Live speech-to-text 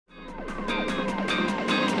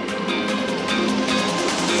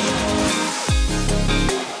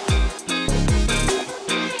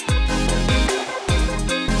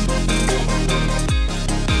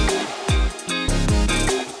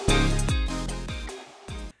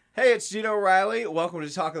Hey, it's Gino O'Reilly. Welcome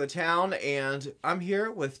to Talk of the Town, and I'm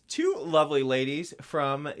here with two lovely ladies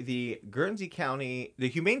from the Guernsey County, the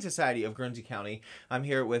Humane Society of Guernsey County. I'm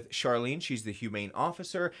here with Charlene, she's the Humane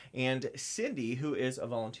Officer, and Cyndi, who is a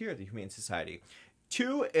volunteer at the Humane Society.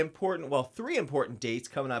 Three important dates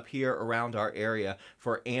coming up here around our area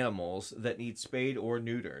for animals that need spayed or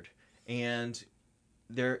neutered. And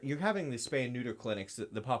you're having the spay and neuter clinics,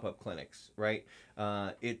 the pop-up clinics, right?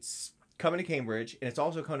 It's coming to Cambridge, and it's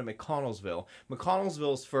also coming to McConnelsville.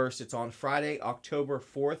 McConnelsville's first. It's on Friday, October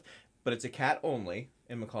 4th, but it's a cat only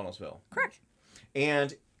in McConnelsville. Correct.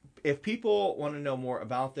 And if people want to know more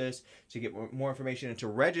about this, to get more information and to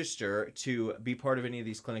register to be part of any of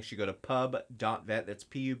these clinics, you go to pub.vet. That's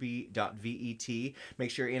pub.vet.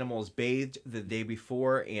 Make sure your animal is bathed the day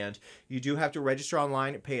before, and you do have to register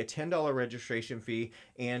online, pay a $10 registration fee,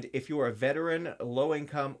 and if you are a veteran, low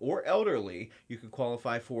income, or elderly, you can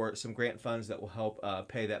qualify for some grant funds that will help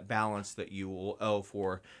pay that balance that you will owe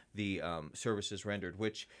for the services rendered,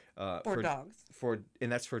 which For dogs.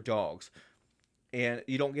 And that's for dogs. And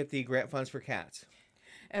you don't get the grant funds for cats.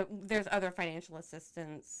 There's other financial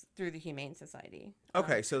assistance through the Humane Society.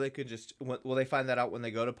 Okay, so they could just... Will they find that out when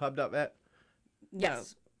they go to pub.vet?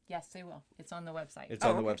 Yes. Yes, they will. It's on the website. It's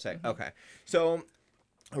on the website. Mm-hmm. Okay. So,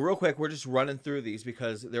 real quick, we're just running through these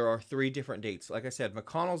because there are 3 different dates. Like I said,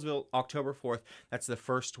 McConnelsville, October 4th. That's the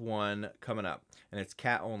first one coming up. And it's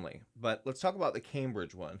cat only. But let's talk about the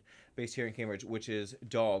Cambridge one, based here in Cambridge, which is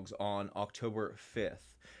dogs on October 5th.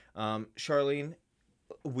 Charlene,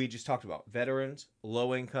 we just talked about veterans,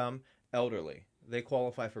 low income, elderly. They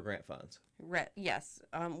qualify for grant funds. Yes.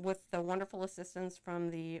 With the wonderful assistance from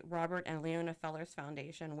the Robert and Leona Fellers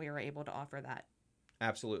Foundation, we were able to offer that.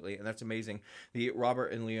 Absolutely, and that's amazing. The Robert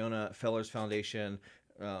and Leona Fellers Foundation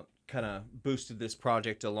kind of boosted this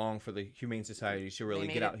project along for the Humane Society to really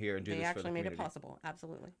get out here and do this for the community. They actually made it possible.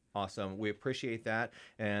 Absolutely. Awesome. We appreciate that.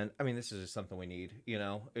 And I mean, this is just something we need, you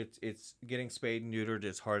know. It's getting spayed and neutered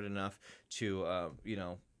is hard enough to,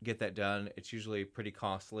 get that done. It's usually pretty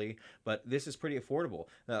costly, but this is pretty affordable.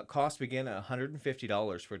 Costs begin at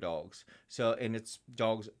 $150 for dogs. So, and it's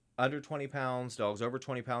dogs under 20 pounds, dogs over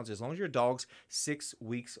 20 pounds. As long as your dog's 6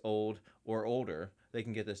 weeks old or older, they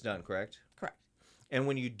can get this done, correct? Correct. And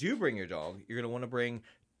when you do bring your dog, you're going to want to bring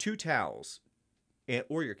 2 towels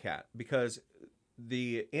or your cat, because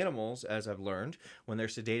the animals, as I've learned, when they're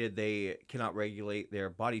sedated, they cannot regulate their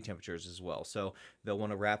body temperatures as well. So they'll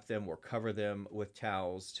want to wrap them or cover them with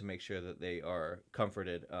towels to make sure that they are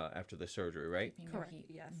comforted after the surgery, right? Correct.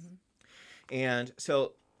 Yes. Mm-hmm. And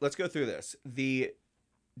so let's go through this. The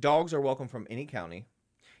dogs are welcome from any county,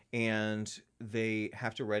 and they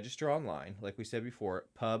have to register online, like we said before,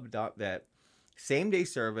 pub.vet. Same-day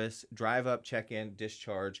service, drive up, check-in,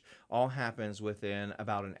 discharge, all happens within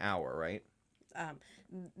about an hour, right?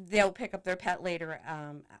 They'll pick up their pet later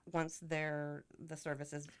once the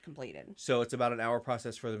service is completed. So it's about an hour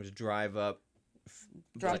process for them to drive up,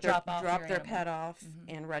 drop their pet off,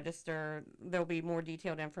 and register. There'll be more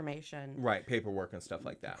detailed information. Right, paperwork and stuff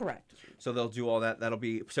like that. Correct. So they'll do all that. That'll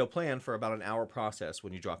be plan for about an hour process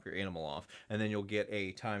when you drop your animal off, and then you'll get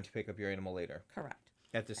a time to pick up your animal later. Correct.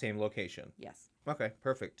 At the same location. Yes. Okay,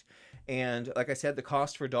 perfect. And like I said, the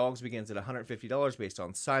cost for dogs begins at $150 based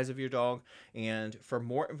on size of your dog. And for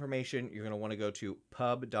more information, you're going to want to go to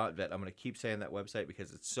pub.vet. I'm going to keep saying that website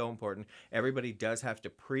because it's so important. Everybody does have to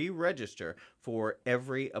pre-register for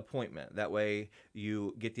every appointment. That way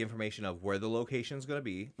you get the information of where the location is going to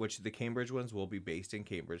be, which the Cambridge ones will be based in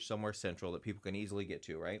Cambridge, somewhere central that people can easily get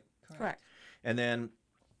to, right? Correct. And then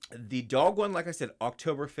the dog one, like I said,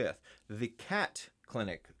 October 5th. The cat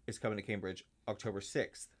clinic is coming to Cambridge October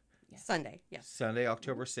 6th. Yes. Sunday, yes. Sunday,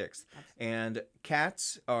 October 6th. Absolutely. And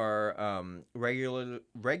cats are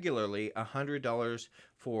regularly $100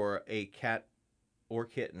 for a cat or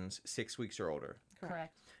kittens 6 weeks or older.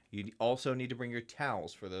 Correct. You also need to bring your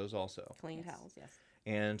towels for those also. Clean towels, yes.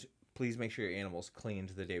 And please make sure your animal's cleaned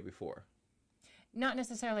the day before. Not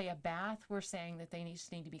necessarily a bath. We're saying that they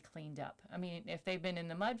just need to be cleaned up. I mean, if they've been in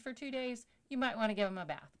the mud for 2 days, you might want to give them a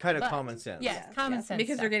bath. Kind of common sense. Yes, common sense.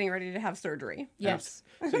 Because stuff. they're getting ready to have surgery. Yes.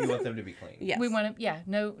 So you want them to be clean. Yes. We want to,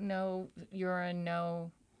 no urine,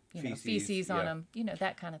 no feces on them,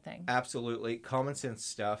 that kind of thing. Absolutely. Common sense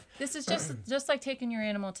stuff. This is just like taking your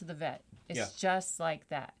animal to the vet. It's just like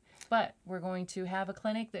that. But we're going to have a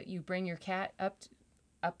clinic that you bring your cat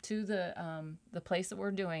up to the place that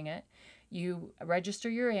we're doing it. You register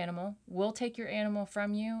your animal. We'll take your animal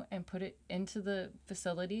from you and put it into the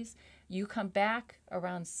facilities. You come back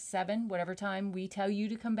around 7, whatever time we tell you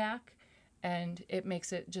to come back, and it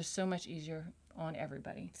makes it just so much easier on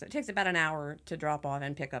everybody. So it takes about an hour to drop off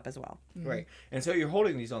and pick up as well. Right. And so you're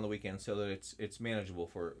holding these on the weekends so that it's manageable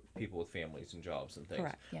for people with families and jobs and things,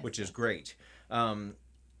 Correct. Yes. which is great.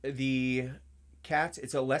 The cats,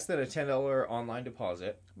 it's a less than a $10 online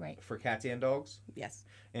deposit Right. for cats and dogs. Yes.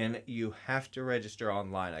 And you have to register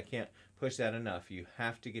online. I can't push that enough. You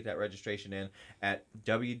have to get that registration in at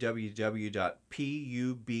www.pub,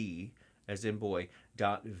 as in boy,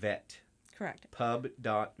 .vet. Correct.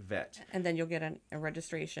 Pub.vet. And then you'll get a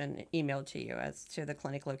registration emailed to you as to the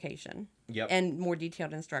clinic location. Yep. And more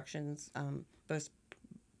detailed instructions, both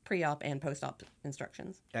pre-op and post-op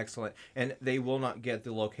instructions. Excellent. And they will not get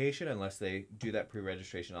the location unless they do that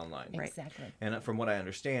pre-registration online. Right. Exactly. And from what I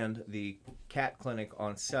understand, the cat clinic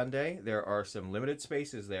on Sunday, there are some limited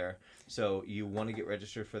spaces there. So you want to get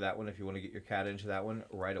registered for that one if you want to get your cat into that one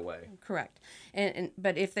right away. Correct.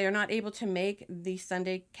 But if they are not able to make the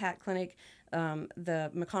Sunday cat clinic,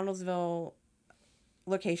 the McConnelsville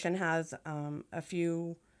location has a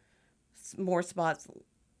few more spots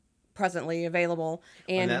presently available,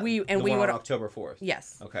 and we would would on October 4th.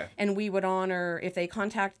 Yes. Okay. And we would honor, if they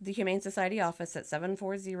contact the Humane Society office at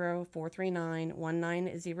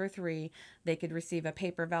 740-439-1903, they could receive a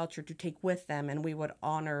paper voucher to take with them, and we would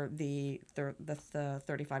honor the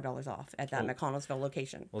 $35 off at that McConnelsville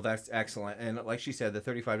location. Well, that's excellent. And like she said, the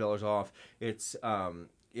 $35 off, it's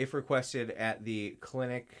if requested at the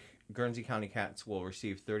clinic, Guernsey County Cats will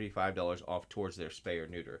receive $35 off towards their spay or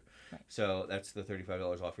neuter. Right. So that's the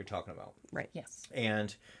 $35 off you're talking about. Right. Yes.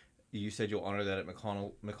 And you said you'll honor that at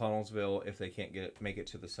McConnelsville if they can't make it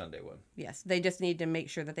to the Sunday one. Yes. They just need to make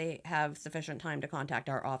sure that they have sufficient time to contact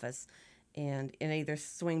our office and either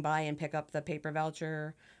swing by and pick up the paper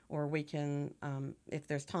voucher, or we can, if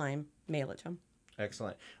there's time, mail it to them.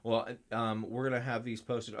 Excellent. Well, we're going to have these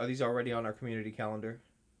posted. Are these already on our community calendar?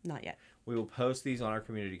 Not yet. We will post these on our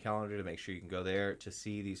community calendar to make sure you can go there to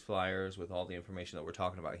see these flyers with all the information that we're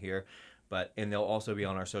talking about here. And they'll also be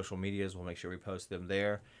on our social medias. We'll make sure we post them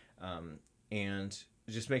there. And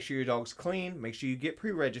just make sure your dog's clean. Make sure you get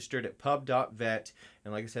pre-registered at pub.vet.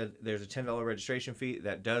 And like I said, there's a $10 registration fee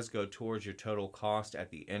that does go towards your total cost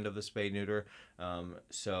at the end of the spay neuter.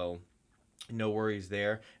 So no worries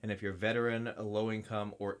there. And if you're veteran, low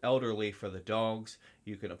income, or elderly for the dogs,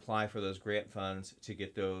 you can apply for those grant funds to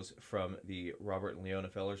get those from the Robert and Leona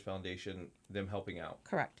Fellers Foundation, them helping out.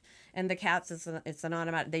 Correct. And the cats, it's an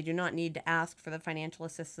automatic. They do not need to ask for the financial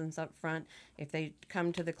assistance up front. If they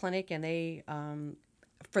come to the clinic and they,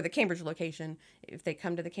 for the Cambridge location, if they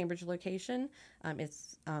come to the Cambridge location,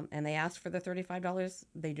 and they ask for the $35,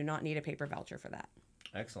 they do not need a paper voucher for that.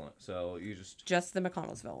 Excellent. So you just the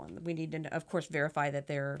McConnelsville one. We need to, of course, verify that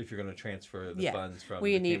they're. If you're going to transfer the funds from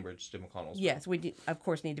Cambridge to McConnelsville. Yes, we of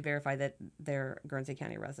course need to verify that they're Guernsey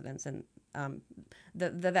County residents, and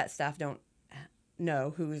the vet staff don't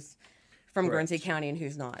know who's from Guernsey County and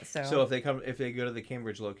who's not. So if they go to the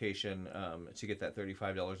Cambridge location to get that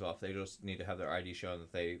 $35 off, they just need to have their ID showing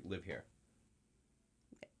that they live here.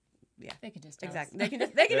 Yeah, they can just tell exactly. us.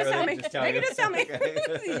 They can just tell me. They can just tell me.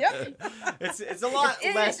 Yep. It's a lot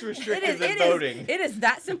less restrictive than voting. It is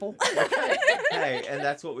that simple. Hey, and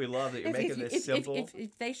that's what we love, that you're making this simple.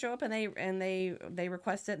 If they show up and they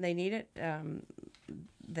request it and they need it,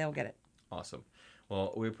 they'll get it. Awesome.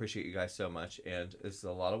 Well, we appreciate you guys so much, and this is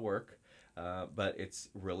a lot of work, but it's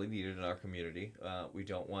really needed in our community. We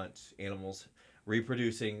don't want animals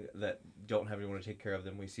reproducing that don't have anyone to take care of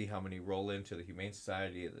them. We see how many roll into the Humane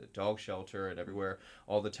Society, the dog shelter, and everywhere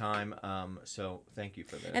all the time. So thank you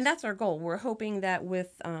for this. And that's our goal. We're hoping that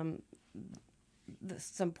with the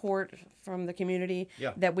support from the community,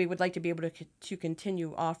 that we would like to be able to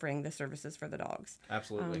continue offering the services for the dogs.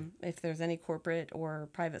 Absolutely. If there's any corporate or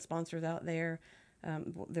private sponsors out there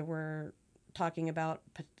that we're talking about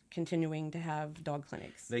continuing to have dog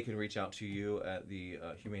clinics, they can reach out to you at the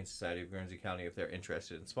Humane Society of Guernsey County if they're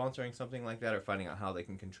interested in sponsoring something like that or finding out how they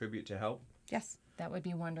can contribute to help. Yes. That would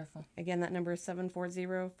be wonderful. Again, that number is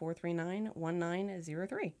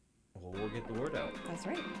 740-439-1903. Well, we'll get the word out. That's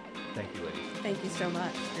right. Thank you, ladies. Thank you so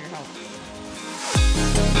much for your help.